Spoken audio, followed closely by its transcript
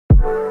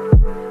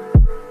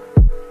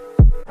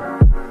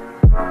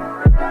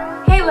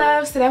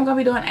guys, today I'm going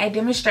to be doing a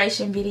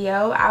demonstration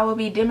video. I will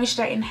be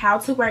demonstrating how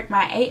to work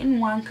my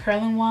 8-in-1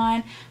 curling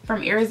wand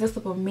from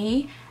Irresistible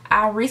Me.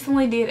 I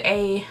recently did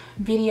a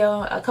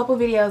video, a couple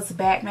videos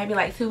back, maybe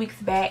like 2 weeks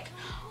back,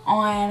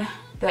 on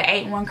the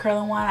 8-in-1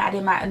 curling wand. I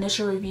did my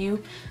initial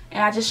review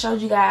and I just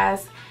showed you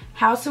guys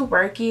how to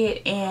work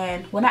it,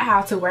 and well, not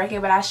how to work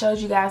it, but I showed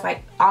you guys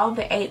like all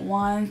the 8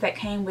 wands that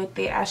came with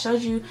it. I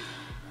showed you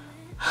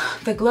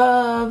the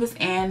gloves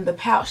and the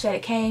pouch that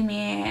it came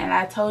in, and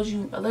I told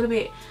you a little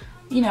bit,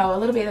 you know, a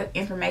little bit of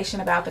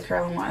information about the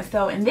curling wand.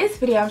 So in this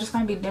video I'm just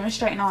going to be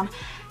demonstrating on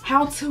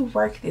how to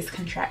work this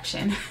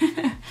contraption.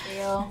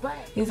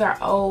 These are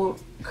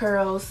old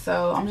curls,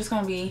 so I'm just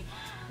going to be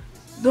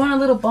doing a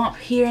little bump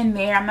here and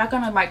there. I'm not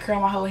going to like curl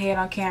my whole head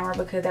on camera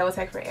because that would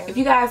take forever. If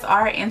you guys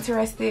are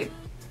interested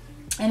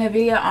in a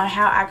video on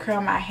how I curl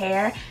my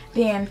hair,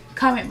 then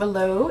comment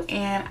below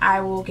and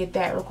I will get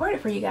that recorded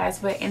for you guys.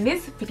 But in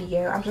this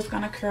video I'm just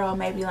going to curl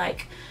maybe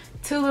like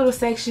 2 little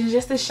sections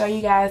just to show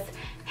you guys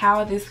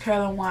how this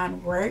curling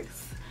wand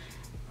works.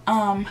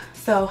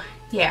 So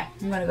yeah,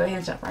 I'm going to go ahead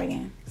and jump right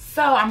in.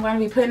 So I'm going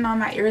to be putting on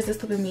my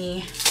Irresistible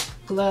Me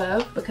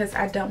glove because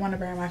I don't want to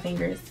burn my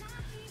fingers,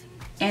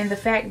 and the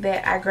fact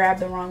that I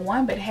grabbed the wrong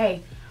one, but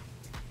hey,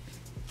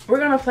 we're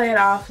going to play it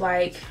off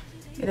like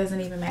it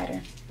doesn't even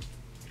matter.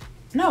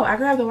 No, I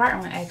grabbed the right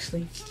one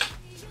actually.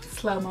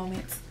 Slow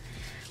moments.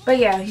 But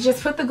yeah, you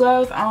just put the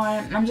gloves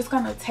on, and I'm just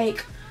going to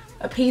take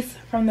a piece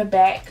from the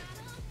back.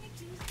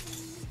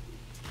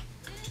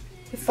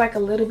 It's like a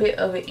little bit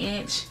of 1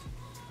 inch.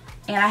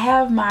 And I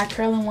have my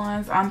curling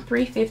wands on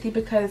 350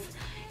 because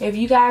if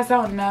you guys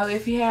don't know,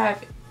 if you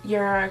have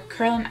your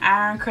curling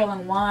iron,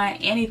 curling wand,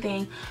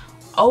 anything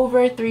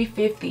over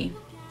 350,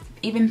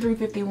 even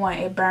 351,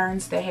 it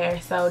burns the hair.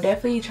 So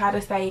definitely try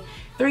to stay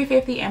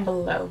 350 and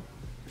below.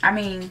 I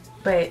mean,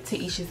 but to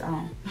each his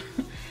own.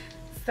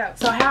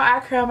 So how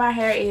I curl my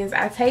hair is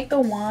I take the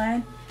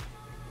wand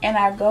and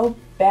I go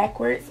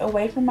backwards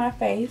away from my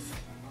face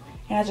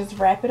and I just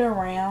wrap it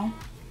around.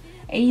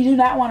 And you do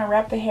not want to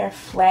wrap the hair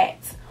flat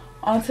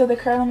onto the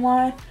curling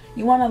wand.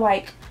 You want to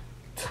like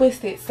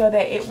twist it so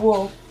that it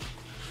will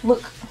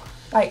look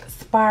like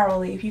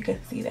spirally, if you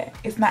can see that.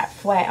 It's not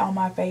flat on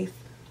my face.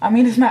 I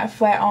mean, it's not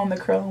flat on the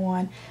curling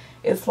wand.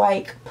 It's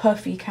like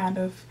puffy kind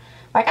of.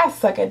 Like, I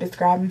suck at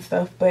describing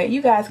stuff, but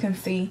you guys can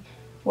see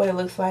what it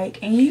looks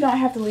like. And you don't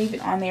have to leave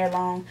it on there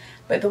long.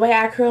 But the way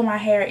I curl my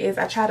hair is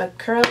I try to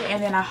curl it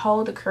and then I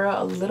hold the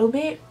curl a little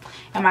bit.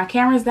 And my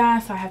camera's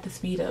dying, so I have to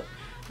speed up.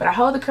 But I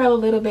hold the curl a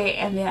little bit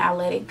and then I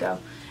let it go.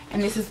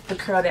 And this is the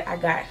curl that I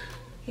got,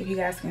 if you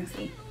guys can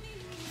see.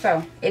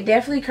 So it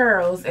definitely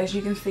curls, as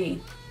you can see.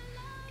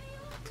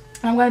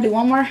 I'm going to do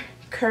one more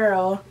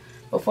curl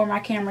before my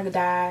camera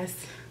dies.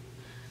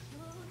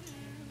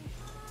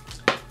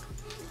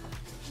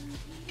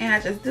 And I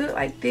just do it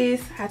like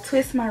this. I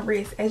twist my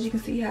wrist, as you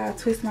can see how I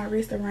twist my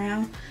wrist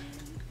around.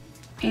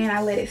 And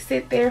I let it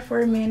sit there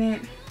for a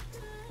minute.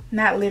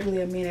 Not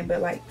literally a minute,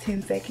 but like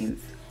 10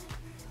 seconds.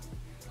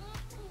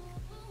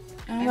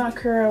 I'm going to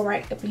curl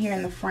right up in here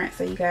in the front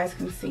so you guys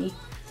can see.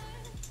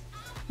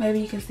 Maybe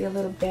you can see a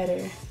little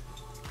better.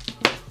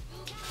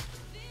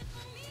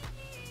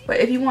 But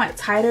if you want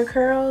tighter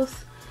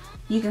curls,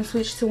 you can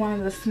switch to one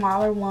of the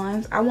smaller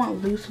ones. I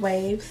want loose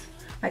waves,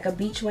 like a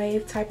beach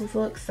wave type of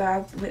look, so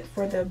I went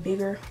for the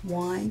bigger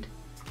wand.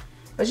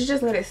 But you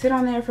just let it sit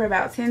on there for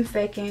about 10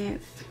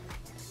 seconds.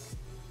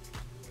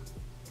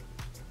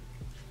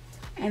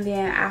 And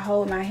then I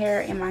hold my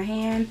hair in my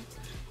hand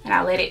and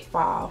I let it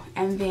fall.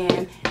 And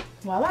then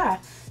voila,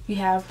 you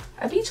have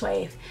a beach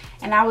wave.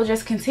 And I will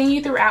just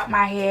continue throughout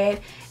my head,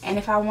 and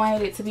if I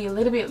wanted it to be a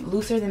little bit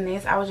looser than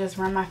this, I would just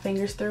run my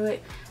fingers through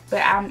it.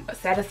 But I'm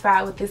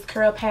satisfied with this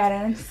curl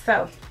pattern,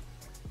 so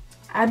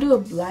I'll do a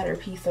lighter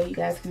piece so you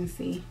guys can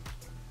see.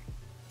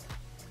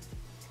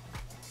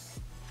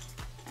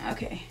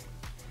 Okay,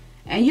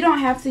 and you don't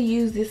have to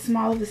use this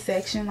small of a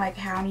section like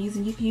how I'm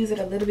using. You can use it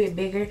a little bit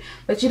bigger,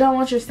 but you don't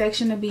want your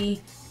section to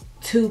be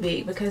too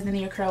big because then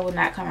your curl will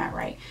not come out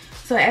right.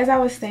 So as I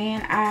was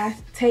saying, I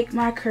take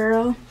my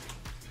curl,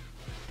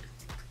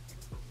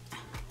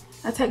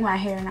 I take my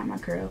hair, not my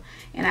curl,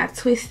 and I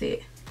twist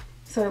it.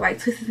 So it like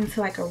twists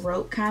into like a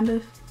rope kind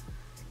of.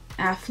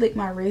 And I flick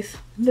my wrist.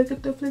 Look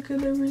at the flick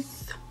of the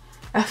wrist.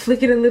 I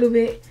flick it a little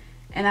bit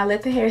and I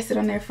let the hair sit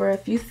on there for a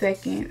few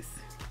seconds.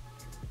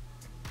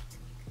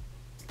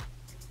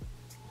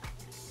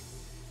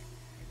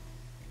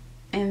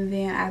 And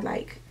then I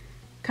like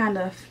kind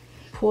of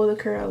pull the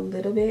curl a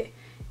little bit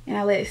and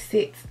I let it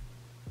sit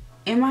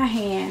in my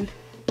hand.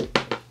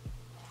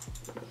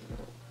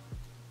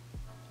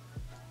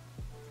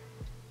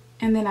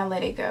 And then I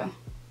let it go.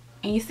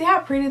 And you see how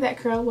pretty that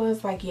curl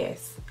was? Like,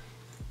 yes,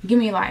 give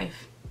me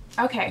life.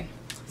 Okay,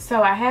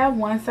 so I have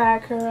one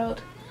side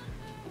curled,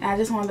 and I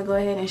just wanted to go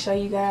ahead and show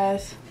you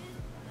guys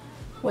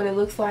what it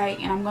looks like.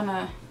 And I'm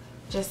gonna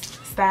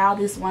just style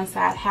this one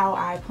side how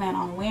I plan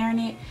on wearing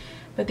it.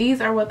 But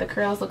these are what the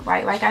curls look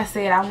like. Like I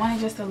said, I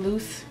wanted just a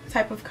loose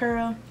type of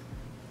curl,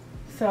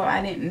 so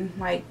I didn't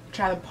like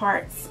try the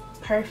parts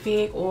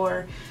perfect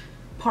or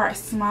part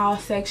small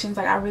sections.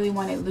 Like I really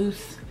wanted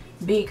loose,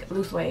 big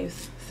loose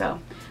waves. So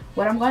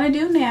what I'm going to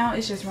do now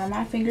is just run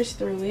my fingers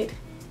through it,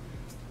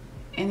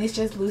 and this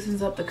just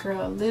loosens up the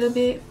curl a little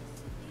bit.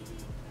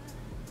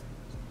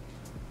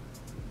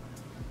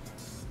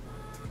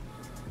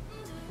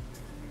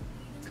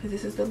 Because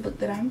this is the look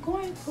that I'm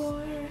going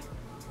for.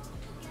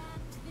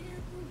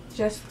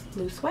 Just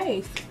loose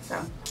waves.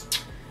 So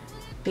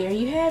there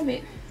you have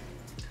it.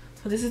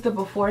 So this is the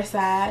before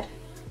side.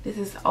 This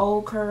is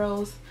old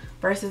curls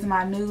versus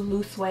my new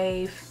loose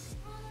wave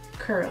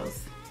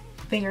curls,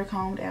 finger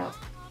combed out.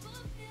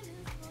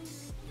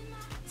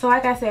 So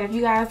like I said, if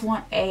you guys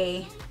want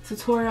a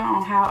tutorial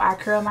on how I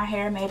curl my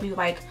hair, maybe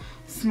like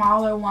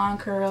smaller wand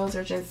curls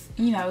or just,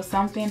 you know,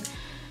 something,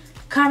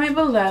 comment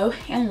below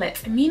and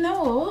let me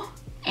know,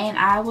 and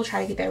I will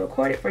try to get that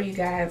recorded for you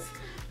guys.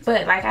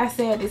 But like I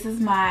said, this is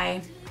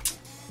my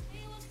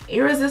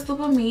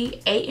Irresistible Me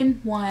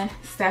 8-in-1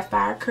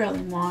 Sapphire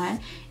curling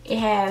wand. It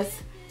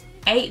has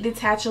 8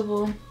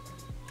 detachable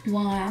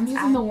wands.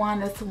 I'm the one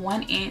that's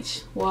 1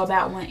 inch, well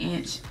about 1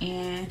 inch,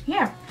 and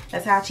yeah,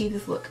 that's how cheap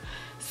this look.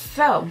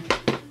 So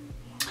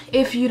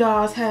if you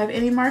dolls have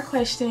any more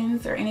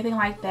questions or anything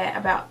like that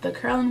about the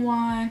curling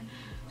wand,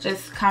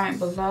 just comment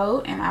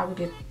below and I will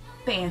get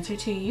the answer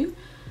to you.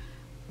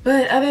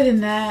 But other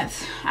than that,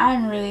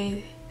 I'm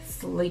really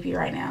sleepy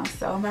right now,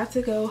 so I'm about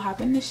to go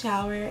hop in the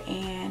shower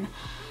and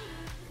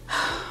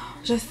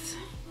just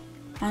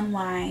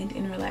unwind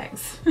and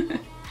relax.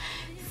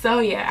 So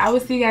yeah, I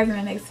will see you guys in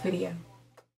the next video.